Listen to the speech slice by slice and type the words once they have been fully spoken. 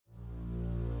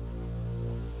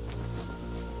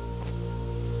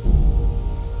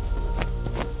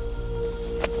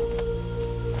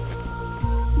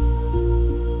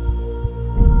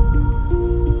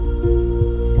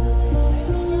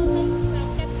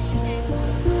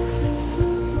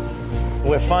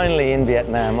We're finally in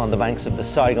Vietnam on the banks of the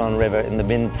Saigon River in the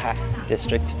Minh Thac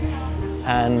district,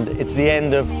 and it's the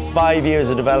end of 5 years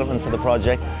of development for the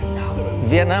project.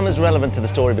 Vietnam is relevant to the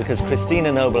story because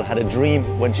Christina Noble had a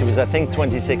dream when she was, I think,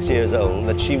 26 years old,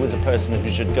 that she was a person who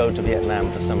should go to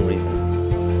Vietnam for some reason.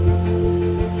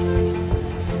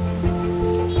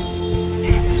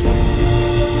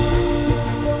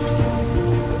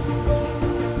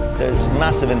 There's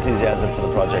massive enthusiasm for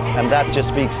the project, and that just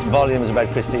speaks volumes about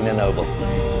Christina Noble.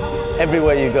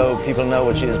 Everywhere you go, people know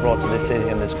what she has brought to this city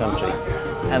and this country,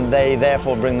 and they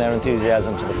therefore bring their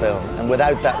enthusiasm to the film. And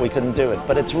without that, we couldn't do it.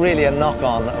 But it's really a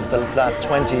knock-on of the last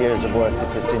 20 years of work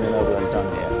that Christina Noble has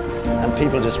done here, and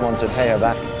people just want to pay her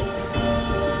back.